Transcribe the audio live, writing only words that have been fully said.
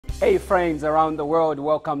Hey friends around the world,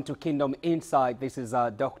 welcome to Kingdom Insight. This is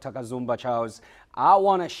Dr. Kazumba Charles. I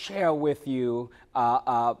want to share with you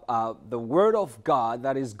the Word of God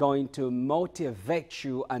that is going to motivate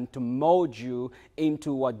you and to mold you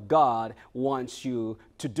into what God wants you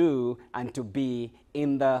to do and to be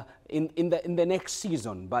in the next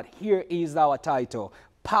season. But here is our title: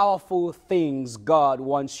 Powerful Things God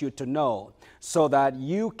Wants You to Know, so that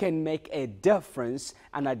you can make a difference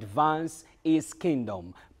and advance His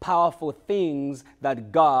kingdom. Powerful things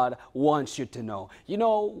that God wants you to know. You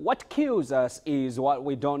know, what kills us is what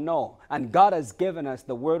we don't know. And God has given us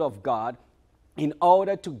the Word of God in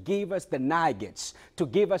order to give us the nuggets, to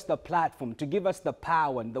give us the platform, to give us the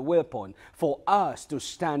power and the weapon for us to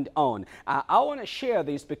stand on. I want to share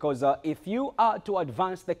this because if you are to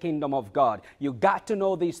advance the kingdom of God, you got to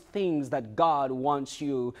know these things that God wants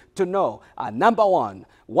you to know. The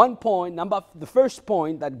first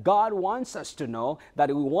point that God wants us to know, that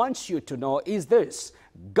He wants you to know, is this: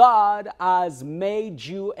 God has made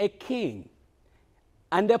you a king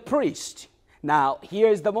and a priest. Now,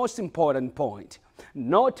 here's the most important point.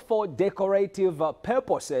 Not for decorative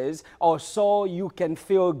purposes or so you can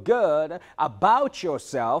feel good about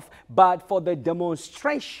yourself, but for the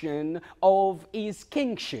demonstration of His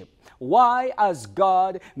kingship. Why has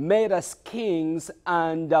God made us kings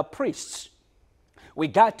and priests? We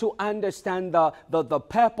got to understand the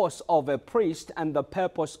purpose of a priest and the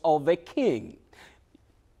purpose of a king.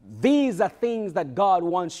 These are things that God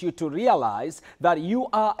wants you to realize, that you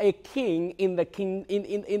are a king in the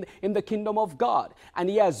kingdom of God, and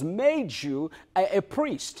He has made you a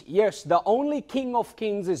priest. Yes, the only King of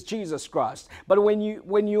Kings is Jesus Christ. But when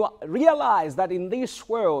you realize that in this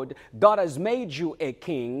world God has made you a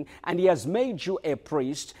king and He has made you a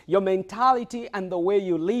priest, your mentality and the way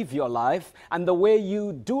you live your life and the way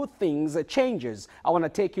you do things changes. I want to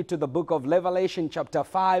take you to the book of Revelation chapter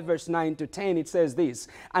 5 verse 9 to 10. It says this: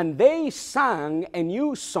 "And they sang a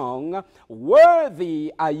new song,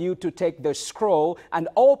 worthy are you to take the scroll and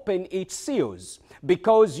open its seals,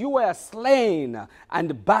 because you were slain,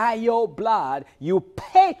 and by your blood you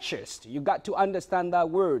purchased." You got to understand that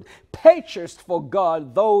word. Purchased for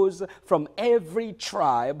God those from every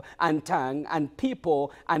tribe and tongue and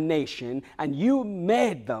people and nation, and you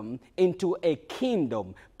made them into a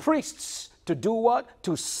kingdom, priests, to do what?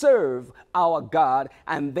 To serve our God,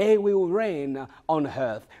 and they will reign on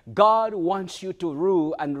earth. God wants you to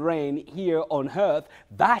rule and reign here on earth.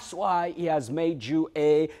 That's why He has made you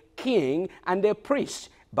a king and a priest.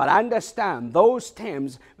 But understand, those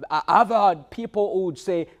terms, I've heard people who would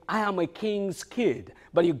say, "I am a king's kid."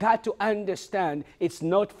 But you got to understand, it's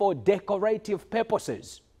not for decorative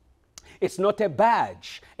purposes. It's not a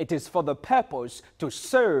badge. It is for the purpose to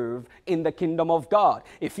serve in the kingdom of God.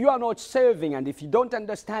 If you are not serving and if you don't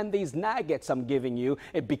understand these nuggets I'm giving you,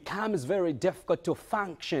 it becomes very difficult to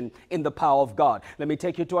function in the power of God. Let me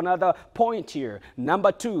take you to another point here.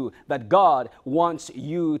 Number 2, that God wants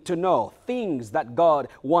you to know. Things that God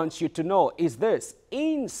wants you to know is this: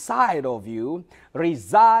 inside of you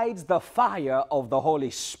resides the fire of the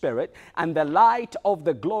Holy Spirit and the light of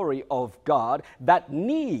the glory of God that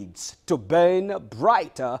needs to burn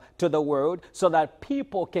brighter to the world, so that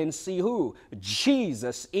people can see who?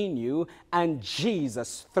 Jesus in you and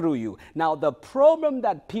Jesus through you. Now, the problem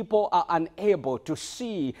that people are unable to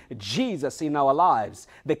see Jesus in our lives,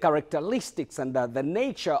 the characteristics and the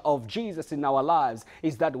nature of Jesus in our lives,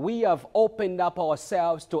 is that we have opened up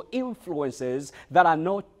ourselves to influences that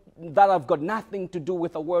have got nothing to do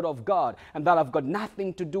with the Word of God and that have got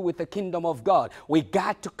nothing to do with the kingdom of God. We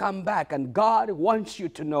got to come back, and God wants you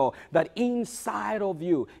to know that inside of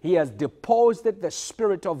you He has deposited the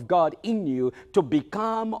Spirit of God in you to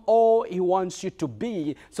become all He wants you to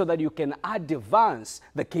be, so that you can advance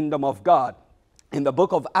the kingdom of God. In the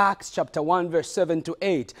book of Acts chapter 1 verse 7 to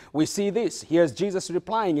 8, we see this. Here's Jesus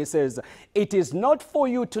replying. He says, "It is not for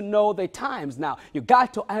you to know the times." Now, you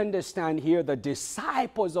got to understand here, the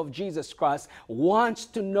disciples of Jesus Christ wants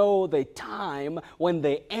to know the time when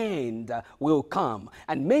the end will come.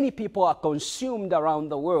 And many people are consumed around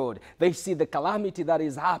the world. They see the calamity that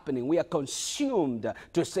is happening. We are consumed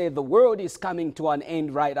to say the world is coming to an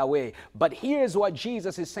end right away. But here's what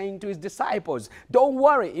Jesus is saying to His disciples. Don't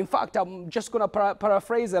worry. In fact, I'm just going to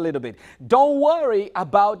paraphrase a little bit. Don't worry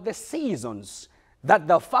about the seasons that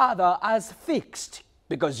the Father has fixed.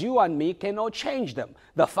 because you and me cannot change them.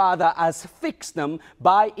 The Father has fixed them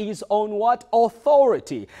by his own what?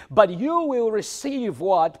 Authority. But you will receive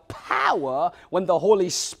what? Power when the Holy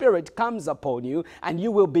Spirit comes upon you, and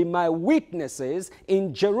you will be my witnesses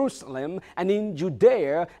in Jerusalem and in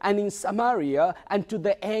Judea and in Samaria and to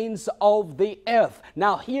the ends of the earth.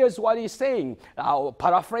 Now here's what he's saying. I'll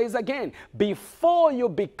paraphrase again. Before you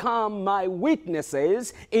become my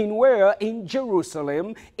witnesses in where? In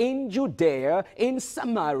Jerusalem, in Judea, in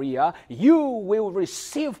Samaria, you will receive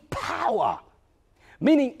power.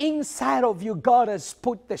 Meaning inside of you, God has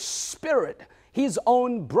put the Spirit, his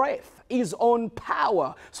own breath, his own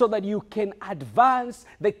power, so that you can advance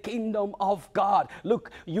the kingdom of God.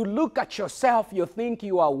 Look, you look at yourself, you think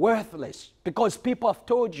you are worthless because people have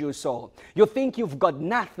told you so. You think you've got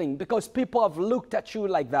nothing because people have looked at you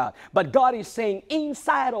like that. But God is saying,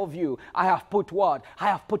 inside of you, I have put what? I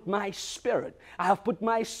have put my Spirit. I have put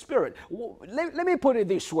my Spirit. Let me put it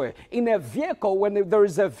this way. In a vehicle, when there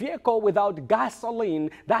is a vehicle without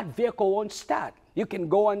gasoline, that vehicle won't start. You can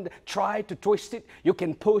go and try to twist it. You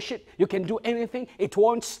can push it. You can do anything. It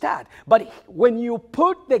won't start. But when you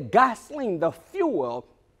put the gasoline, the fuel,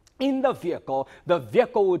 in the vehicle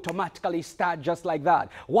will automatically start just like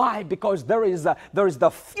that. Why? Because there is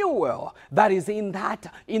the fuel that is in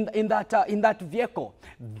that vehicle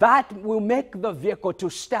that will make the vehicle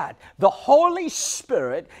to start. The Holy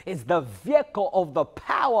Spirit is the vehicle of the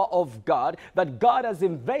power of God that God has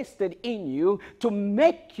invested in you to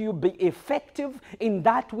make you be effective in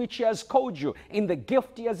that which He has called you, in the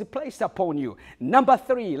gift He has placed upon you. Number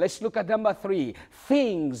 3, let's look at number 3.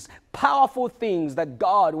 Things, powerful things that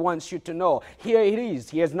God wants you to know. Here it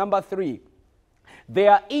is. Here's number 3.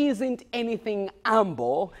 There isn't anything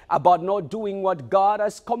humble about not doing what God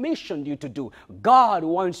has commissioned you to do. God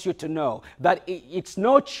wants you to know that it's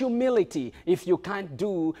not humility if you can't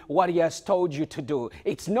do what He has told you to do.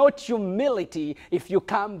 It's not humility if you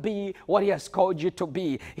can't be what He has called you to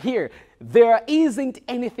be. Here, there isn't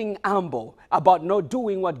anything humble about not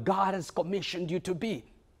doing what God has commissioned you to be.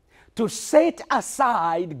 To set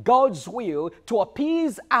aside God's will to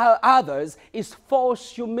appease others is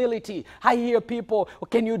false humility. I hear people,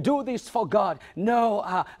 can you do this for God?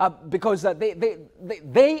 No, because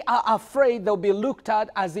they are afraid they'll be looked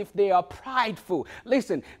at as if they are prideful.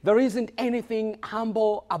 Listen, there isn't anything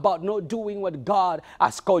humble about not doing what God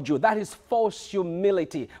has called you. That is false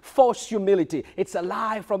humility. False humility. It's a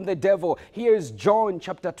lie from the devil. Here's John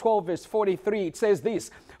chapter 12 verse 43. It says this,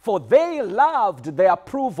 for they loved the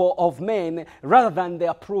approval of men rather than the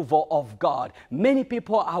approval of God. Many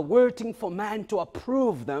people are waiting for man to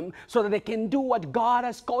approve them so that they can do what God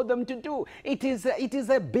has called them to do. It is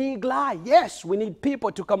a big lie. Yes, we need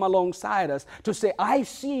people to come alongside us to say, I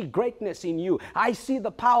see greatness in you. I see the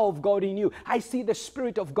power of God in you. I see the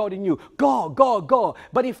Spirit of God in you. Go, go, go.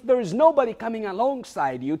 But if there is nobody coming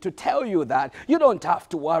alongside you to tell you that, you don't have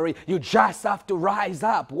to worry. You just have to rise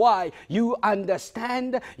up. Why? You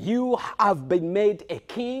understand. You have been made a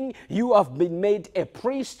king. You have been made a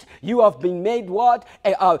priest. You have been made what?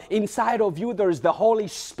 Inside of you, there is the Holy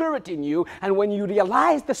Spirit in you. And when you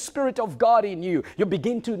realize the Spirit of God in you, you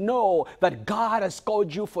begin to know that God has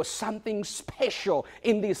called you for something special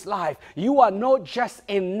in this life. You are not just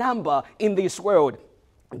a number in this world.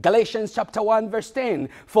 Galatians chapter 1 verse 10.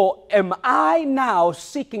 For am I now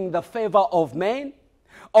seeking the favor of men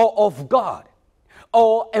or of God?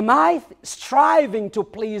 Or am I striving to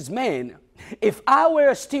please men? If I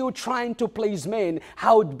were still trying to please men,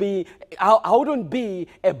 I wouldn't be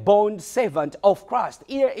a bond servant of Christ.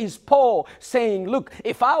 Here is Paul saying, look,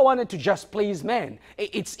 if I wanted to just please men,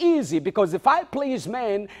 it's easy, because if I please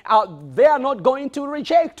men, they are not going to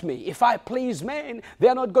reject me. If I please men, they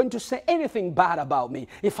are not going to say anything bad about me.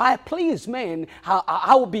 If I please men,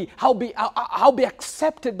 I'll be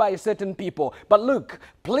accepted by certain people. But look,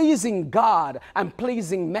 pleasing God and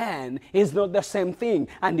pleasing man is not the same thing.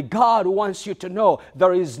 And God wants you to know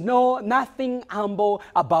there is nothing humble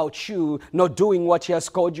about you not doing what He has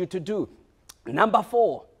called you to do. Number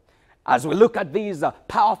 4, as we look at these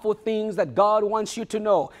powerful things that God wants you to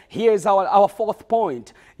know, here's our 4th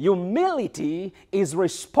point. Humility is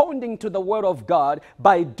responding to the Word of God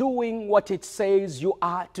by doing what it says you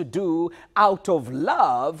are to do out of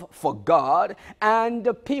love for God and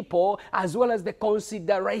the people, as well as the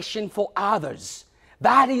consideration for others.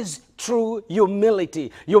 That is true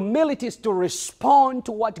humility. Humility is to respond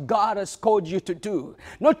to what God has called you to do,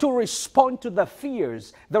 not to respond to the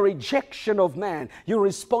fears, the rejection of man. You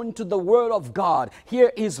respond to the Word of God.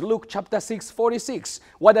 Here is Luke chapter 6:46.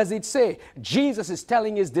 What does it say? Jesus is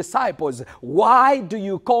telling His disciples, why do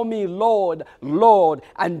you call me Lord, Lord,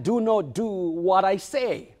 and do not do what I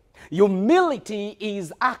say? Humility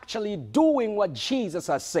is actually doing what Jesus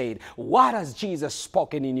has said. What has Jesus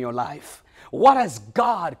spoken in your life? What has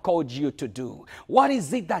God called you to do? What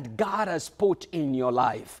is it that God has put in your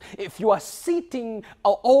life? If you are sitting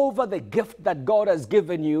over the gift that God has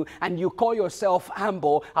given you and you call yourself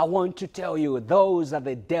humble, I want to tell you those are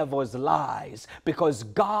the devil's lies, because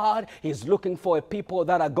God is looking for a people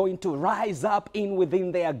that are going to rise up in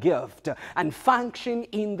within their gift and function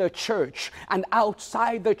in the church and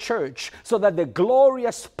outside the church, so that the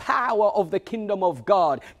glorious power of the kingdom of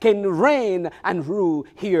God can reign and rule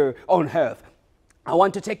here on earth. I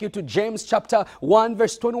want to take you to James chapter 1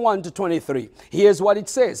 verse 21 to 23. Here's what it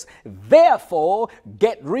says. Therefore,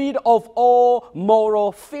 get rid of all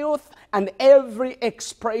moral filth and every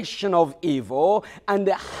expression of evil, and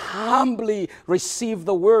humbly receive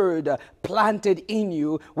the word planted in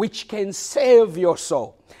you, which can save your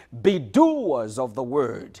soul. Be doers of the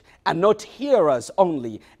word, and not hearers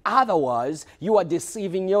only. Otherwise, you are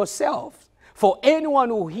deceiving yourself. For anyone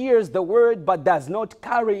who hears the word but does not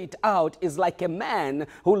carry it out is like a man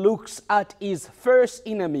who looks at his face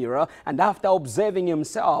in a mirror, and after observing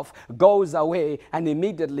himself goes away and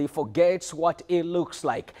immediately forgets what it looks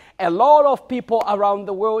like. A lot of people around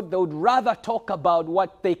the world, they would rather talk about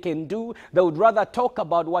what they can do. They would rather talk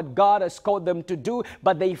about what God has called them to do,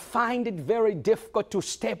 but they find it very difficult to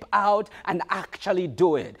step out and actually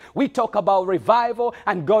do it. We talk about revival,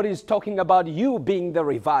 and God is talking about you being the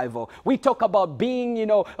revival. We talk about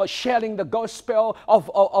being, sharing the gospel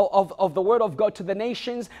of the word of God to the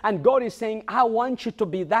nations. And God is saying, I want you to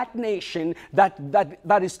be that nation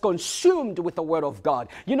that is consumed with the word of God.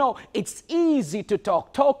 It's easy to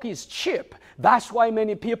talk. Talk is cheap. That's why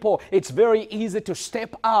many people, it's very easy to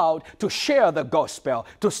step out to share the gospel,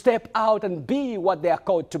 to step out and be what they are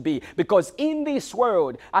called to be. Because in this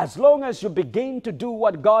world, as long as you begin to do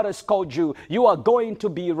what God has called you, you are going to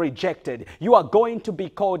be rejected. You are going to be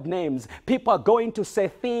called names. People are going to say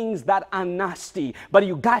things that are nasty. But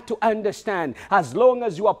you got to understand, as long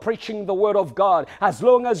as you are preaching the word of God, as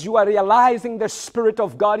long as you are realizing the Spirit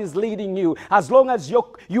of God is leading you, as long as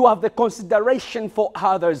you have the consideration for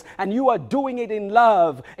others, and you are doing it in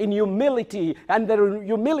love, in humility, and the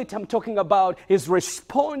humility I'm talking about is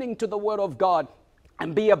responding to the word of God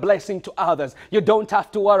and be a blessing to others. You don't have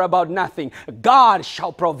to worry about nothing. God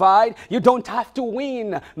shall provide. You don't have to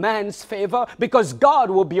win man's favor, because God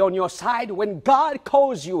will be on your side. When God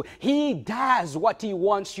calls you, He does what He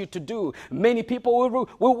wants you to do. Many people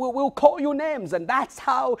will call you names, and that's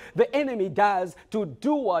how the enemy does to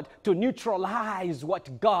do what? To neutralize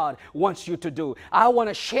what God wants you to do. I want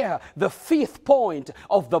to share the fifth point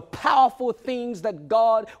of the powerful things that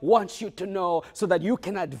God wants you to know so that you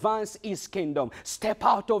can advance His kingdom. Step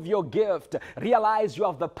out of your gift. Realize you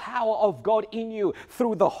have the power of God in you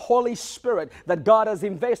through the Holy Spirit that God has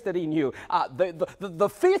invested in you. The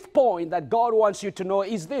fifth point that God wants you to know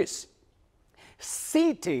is this: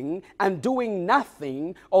 sitting and doing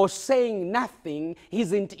nothing or saying nothing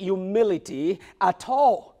isn't humility at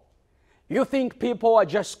all. You think people are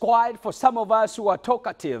just quiet? For some of us who are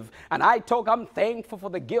talkative, and I'm thankful for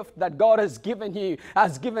the gift that God has given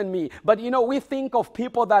me. But we think of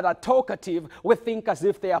people that are talkative, we think as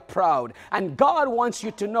if they are proud. And God wants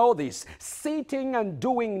you to know this: sitting and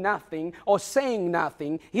doing nothing or saying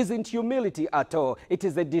nothing isn't humility at all. It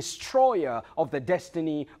is a destroyer of the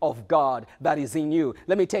destiny of God that is in you.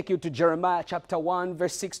 Let me take you to Jeremiah chapter 1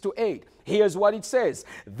 verse 6 to 8. Here's what it says.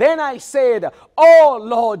 Then I said, "Oh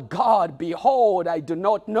Lord God, behold, I do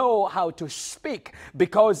not know how to speak,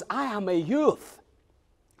 because I am a youth."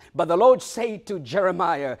 But the Lord said to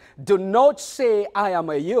Jeremiah, "Do not say I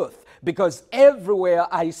am a youth, because everywhere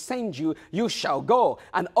I send you, you shall go,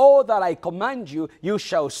 and all that I command you, you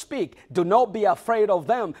shall speak. Do not be afraid of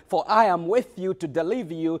them, for I am with you to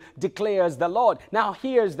deliver you, declares the Lord." Now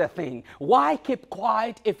here's the thing. Why keep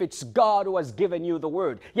quiet if it's God who has given you the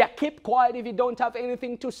word? Yeah, keep quiet if you don't have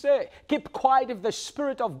anything to say. Keep quiet if the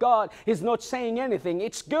Spirit of God is not saying anything.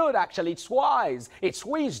 It's good, actually. It's wise. It's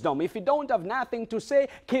wisdom. If you don't have nothing to say,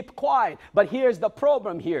 keep quiet. But here's the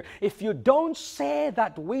problem here. If you don't say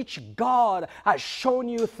that which God has shown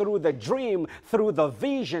you through the dream, through the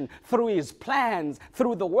vision, through His plans,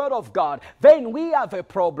 through the Word of God, then we have a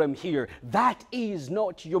problem here. That is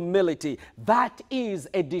not humility. That is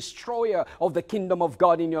a destroyer of the kingdom of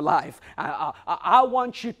God in your life. I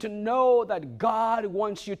want you to know that God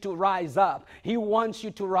wants you to rise up. He wants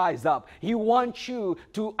you to rise up. He wants you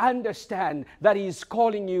to understand that He is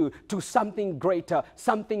calling you to something greater,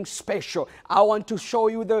 something special. I want to show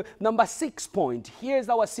you the number 6 point. Here's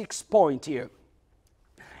our 6th point here.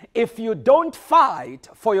 If you don't fight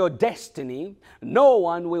for your destiny, no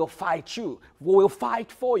one will fight you, will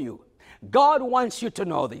fight for you. God wants you to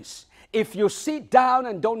know this. If you sit down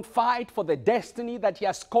and don't fight for the destiny that He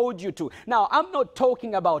has called you to. Now, I'm not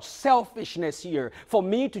talking about selfishness here, for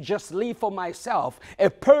me to just live for myself. A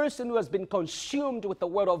person who has been consumed with the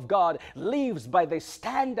Word of God lives by the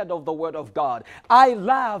standard of the Word of God. I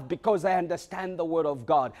love because I understand the Word of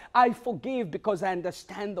God. I forgive because I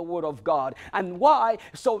understand the Word of God. And why?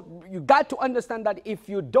 So you got to understand that if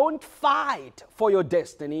you don't fight for your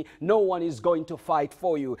destiny, no one is going to fight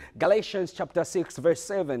for you. Galatians chapter 6 verse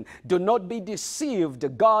 7. Do not be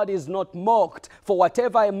deceived. God is not mocked. For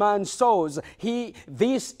whatever a man sows, he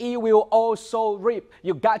will also reap.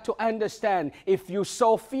 You got to understand, if you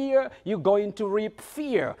sow fear, you're going to reap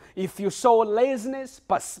fear. If you sow laziness,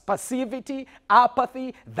 passivity,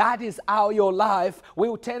 apathy, that is how your life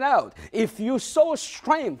will turn out. If you sow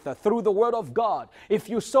strength through the Word of God, if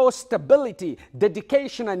you sow stability,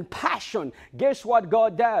 dedication, and passion, guess what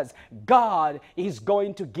God does? God is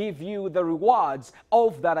going to give you the rewards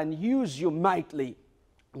of that and use you mightily.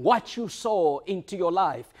 What you sow into your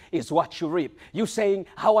life is what you reap. You saying,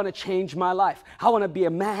 I want to change my life. I want to be a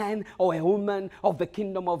man or a woman of the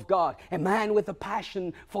kingdom of God. A man with a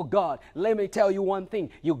passion for God. Let me tell you one thing.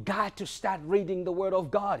 You got to start reading the Word of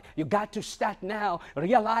God. You got to start now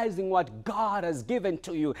realizing what God has given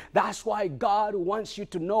to you. That's why God wants you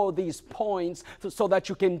to know these points so that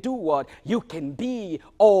you can do what? You can be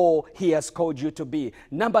all He has called you to be.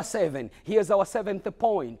 Number 7. Here's our 7th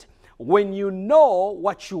point. When you know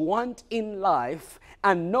what you want in life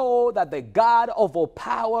and know that the God of all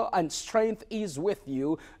power and strength is with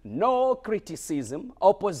you, no criticism,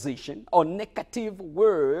 opposition, or negative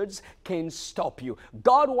words can stop you.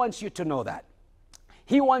 God wants you to know that.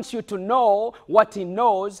 He wants you to know what He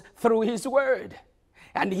knows through His Word.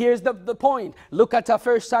 And here's the point. Look at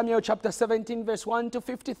 1 Samuel chapter 17 verse 1 to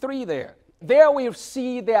 53 there. There we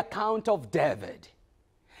see the account of David.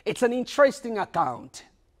 It's an interesting account.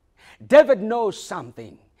 David knows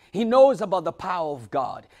something. He knows about the power of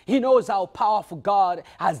God. He knows how powerful God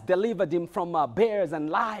has delivered him from bears and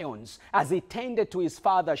lions as he tended to his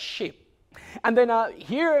father's sheep. And then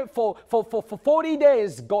here for 40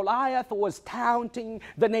 days, Goliath was taunting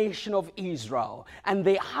the nation of Israel. And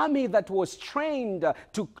the army that was trained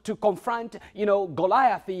to confront,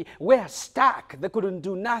 Goliath, were stuck. They couldn't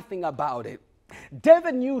do nothing about it.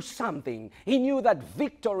 David knew something. He knew that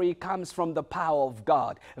victory comes from the power of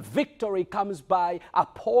God. Victory comes by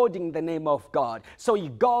upholding the name of God. So he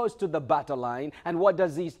goes to the battle line, and what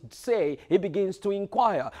does he say? He begins to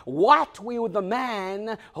inquire, what will the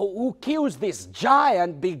man who kills this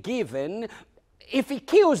giant be given if he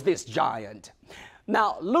kills this giant?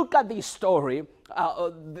 Now, look at this story.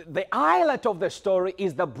 The highlight of the story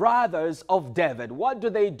is the brothers of David. What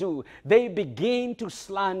do? They begin to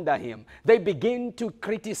slander him. They begin to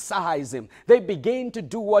criticize him. They begin to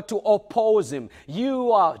do what? To oppose him.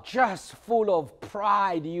 You are just full of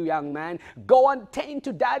pride, you young man. Go and tend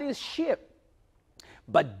to daddy's sheep.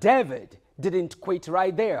 But David didn't quit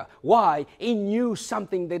right there. Why? He knew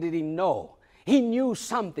something they didn't know. He knew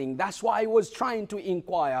something. That's why he was trying to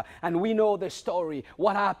inquire. And we know the story.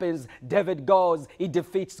 What happens? David goes, he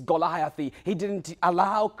defeats Goliath. He didn't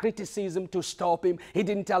allow criticism to stop him. He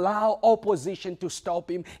didn't allow opposition to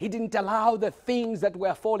stop him. He didn't allow the things that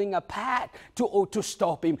were falling apart to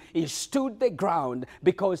stop him. He stood the ground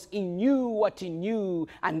because he knew what he knew,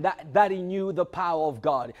 and that he knew the power of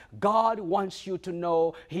God. God wants you to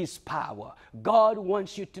know His power. God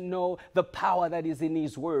wants you to know the power that is in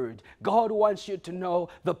His Word. God wants you to know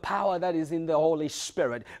the power that is in the Holy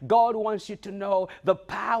Spirit. God wants you to know the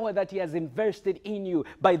power that He has invested in you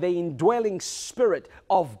by the indwelling Spirit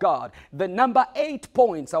of God. The number 8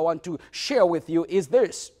 points I want to share with you is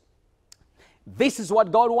this. This is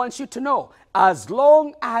what God wants you to know. As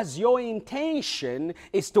long as your intention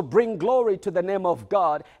is to bring glory to the name of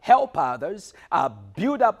God, help others,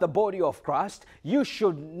 build up the body of Christ, you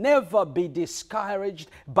should never be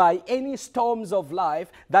discouraged by any storms of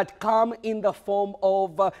life that come in the form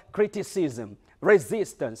of criticism,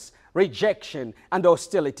 resistance, rejection, and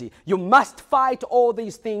hostility. You must fight all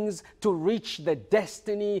these things to reach the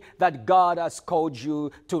destiny that God has called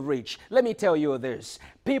you to reach. Let me tell you this.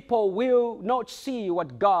 People will not see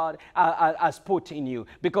what God has put in you,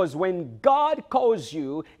 because when God calls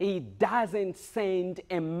you, He doesn't send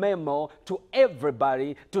a memo to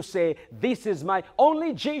everybody to say, this is my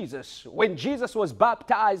only Jesus. When Jesus was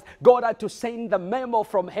baptized, God had to send the memo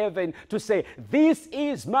from heaven to say, this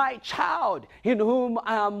is my child in whom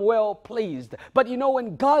I am well well pleased. But you know,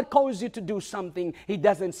 when God calls you to do something, He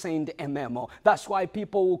doesn't send a memo. That's why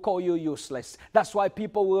people will call you useless. That's why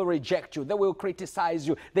people will reject you. They will criticize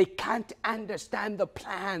you. They can't understand the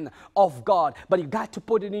plan of God. But you got to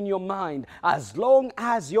put it in your mind, as long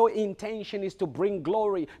as your intention is to bring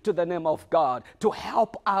glory to the name of God, to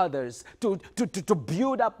help others, to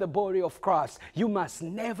build up the body of Christ, you must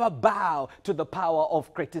never bow to the power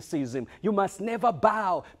of criticism. You must never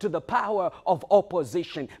bow to the power of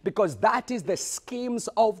opposition, because that is the schemes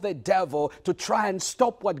of the devil to try and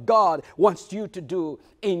stop what God wants you to do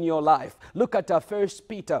in your life. Look at 1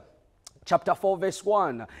 Peter chapter 4 verse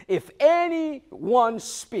 1. If anyone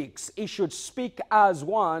speaks, he should speak as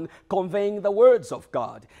one conveying the words of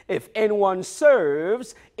God. If anyone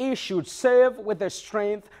serves, he should serve with the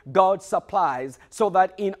strength God supplies, so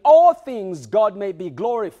that in all things God may be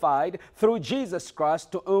glorified through Jesus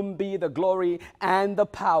Christ, to whom be the glory and the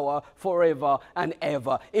power forever and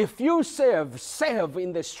ever. If you serve, serve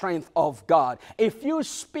in the strength of God. If you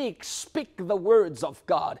speak, speak the words of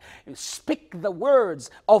God. Speak the words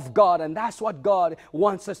of God, and that's what God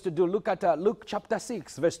wants us to do. Look at Luke chapter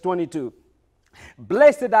 6 verse 22.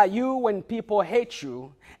 Blessed are you when people hate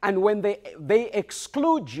you, and when they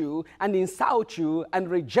exclude you and insult you and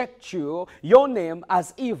reject you, your name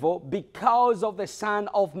as evil, because of the Son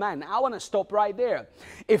of Man. I want to stop right there.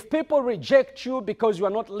 If people reject you because you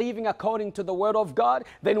are not living according to the word of God,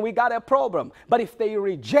 then we got a problem. But if they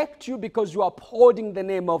reject you because you are upholding the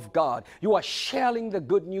name of God, you are sharing the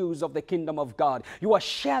good news of the kingdom of God, you are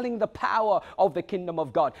sharing the power of the kingdom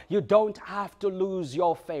of God, you don't have to lose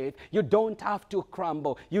your faith. You don't have to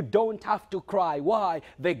crumble. You don't have to cry. Why?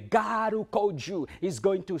 The God who called you is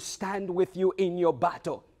going to stand with you in your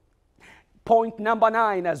battle. Point number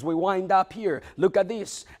 9, as we wind up here, look at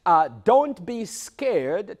this. Don't be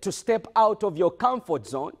scared to step out of your comfort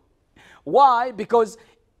zone. Why? Because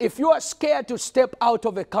if you are scared to step out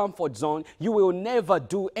of a comfort zone, you will never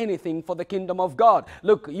do anything for the kingdom of God.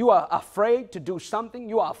 Look, you are afraid to do something.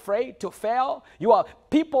 You are afraid to fail.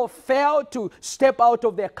 People fail to step out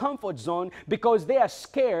of their comfort zone because they are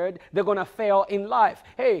scared they're going to fail in life.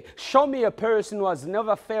 Hey, show me a person who has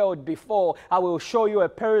never failed before. I will show you a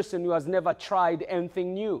person who has never tried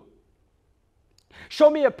anything new. Show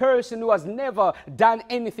me a person who has never done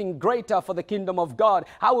anything greater for the kingdom of God.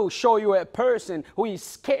 I will show you a person who is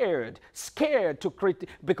scared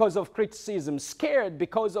because of criticism, scared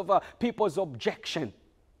because of people's objection.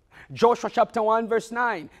 Joshua chapter 1 verse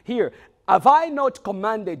 9. Here, have I not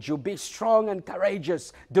commanded you, be strong and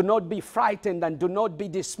courageous? Do not be frightened and do not be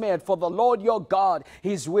dismayed, for the Lord your God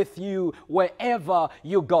is with you wherever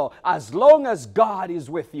you go. As long as God is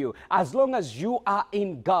with you, as long as you are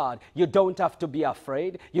in God, you don't have to be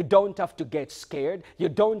afraid. You don't have to get scared. You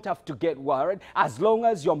don't have to get worried. As long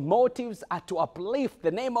as your motives are to uplift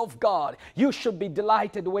the name of God, you should be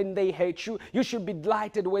delighted when they hate you. You should be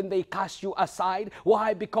delighted when they cast you aside.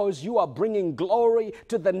 Why? Because you are bringing glory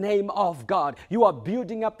to the name of God. You are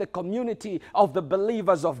building up the community of the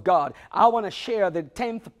believers of God. I want to share the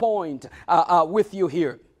 10th point with you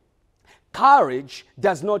here. Courage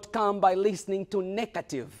does not come by listening to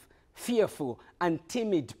negative, fearful, and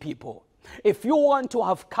timid people. If you want to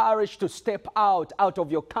have courage to step out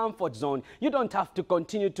of your comfort zone, you don't have to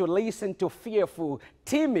continue to listen to fearful,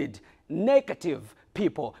 timid, negative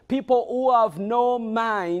people who have no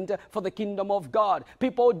mind for the kingdom of God,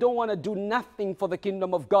 people who don't want to do nothing for the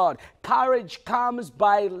kingdom of God. Courage comes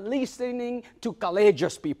by listening to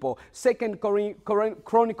courageous people. 2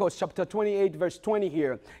 Chronicles chapter 28 verse 20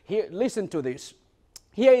 here. Listen to this.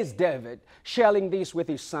 Here is David sharing this with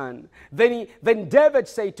his son. Then David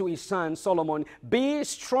said to his son Solomon, be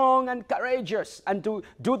strong and courageous, and do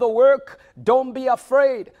the work. Don't be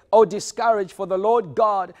afraid or discouraged, for the Lord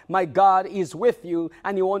God, my God, is with you,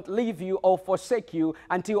 and He won't leave you or forsake you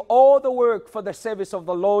until all the work for the service of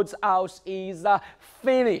the Lord's house is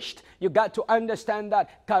finished. You got to understand that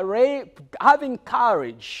having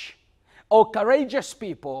courage or courageous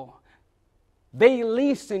people, they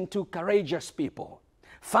listen to courageous people.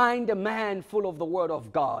 Find a man full of the word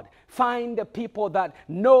of God. Find the people that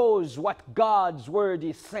knows what God's word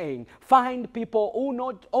is saying. Find people who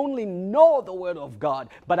not only know the word of God,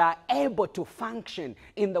 but are able to function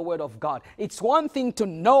in the word of God. It's one thing to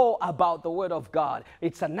know about the word of God.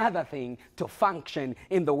 It's another thing to function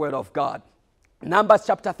in the word of God. Numbers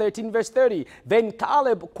chapter 13 verse 30. Then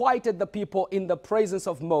Caleb quieted the people in the presence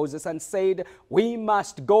of Moses and said, we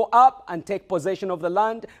must go up and take possession of the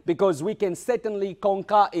land because we can certainly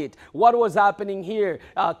conquer it. What was happening here?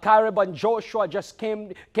 Caleb and Joshua just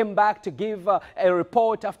came back to give a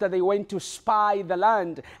report after they went to spy the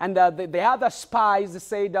land. And the other spies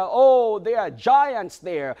said, oh, there are giants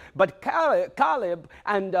there. But Caleb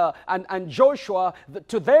and Joshua,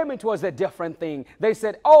 to them it was a different thing. They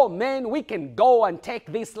said, oh man, we can go and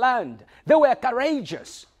take this land. They were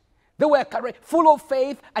courageous. They were full of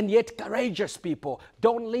faith and yet courageous people.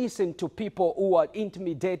 Don't listen to people who are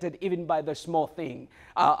intimidated even by the small thing.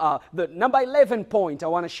 The number 11 point I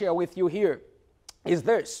want to share with you here is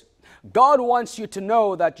this. God wants you to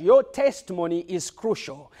know that your testimony is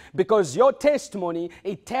crucial, because your testimony,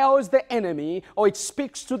 it tells the enemy, or it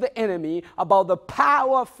speaks to the enemy about the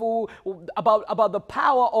about the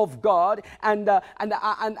power of God, and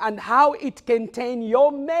how it can turn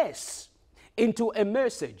your mess into a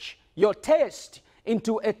message, your test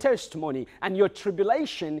into a testimony, and your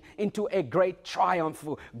tribulation into a great triumph.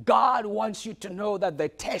 God wants you to know that the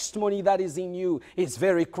testimony that is in you is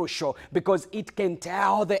very crucial, because it can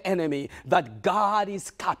tell the enemy that God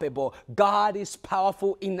is capable, God is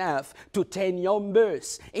powerful enough to turn your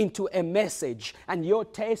mess into a message, and your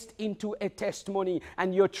test into a testimony,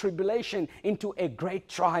 and your tribulation into a great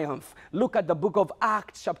triumph. Look at the book of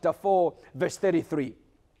Acts chapter 4 verse 33.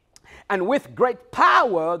 And with great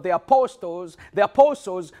power, the apostles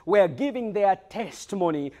were giving their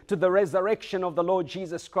testimony to the resurrection of the Lord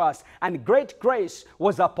Jesus Christ. And great grace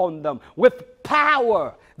was upon them. With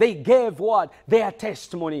power, they gave what? Their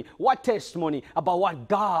testimony. What testimony? About what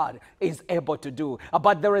God is able to do.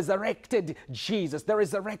 About the resurrected Jesus, the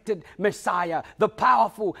resurrected Messiah, the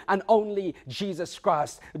powerful and only Jesus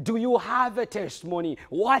Christ. Do you have a testimony?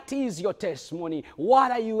 What is your testimony?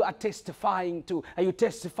 What are you testifying to? Are you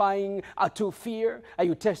testifying to fear? Are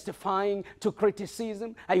you testifying to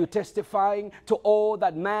criticism? Are you testifying to all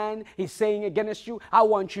that man is saying against you? I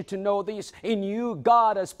want you to know this. In you,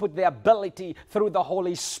 God has put the ability through the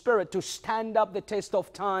Holy Spirit to stand up the test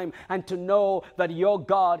of time and to know that your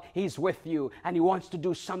God is with you and He wants to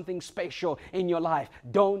do something special in your life.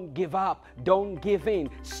 Don't give up. Don't give in.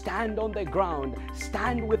 Stand on the ground.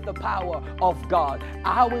 Stand with the power of God.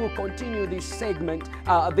 I will continue this segment,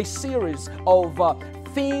 this series of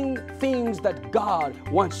things that God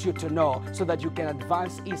wants you to know so that you can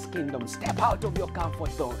advance His kingdom. Step out of your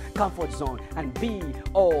comfort zone and be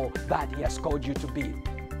all that He has called you to be.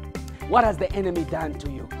 What has the enemy done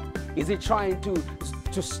to you? Is he trying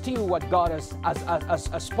to steal what God has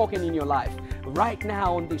spoken in your life? Right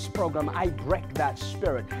now on this program, I break that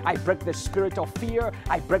spirit. I break the spirit of fear.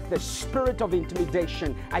 I break the spirit of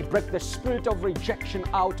intimidation. I break the spirit of rejection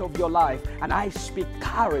out of your life. And I speak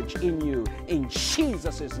courage in you in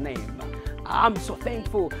Jesus' name. I'm so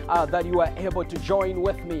thankful that you are able to join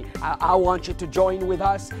with me. I want you to join with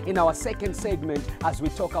us in our second segment as we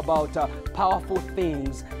talk about powerful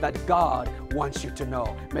things that God wants you to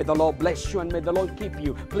know. May the Lord bless you and may the Lord keep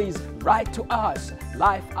you. Please write to us,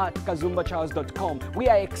 life@kazumbacharles.com. We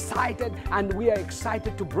are excited, and we are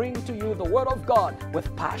excited to bring to you the Word of God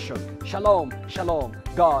with passion. Shalom, shalom.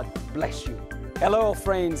 God bless you. Hello,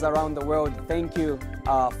 friends around the world. Thank you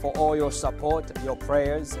for all your support, your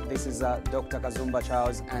prayers. This is Dr. Kazumba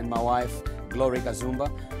Charles and my wife, Glory Kazumba.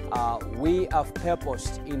 We have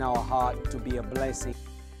purposed in our heart to be a blessing.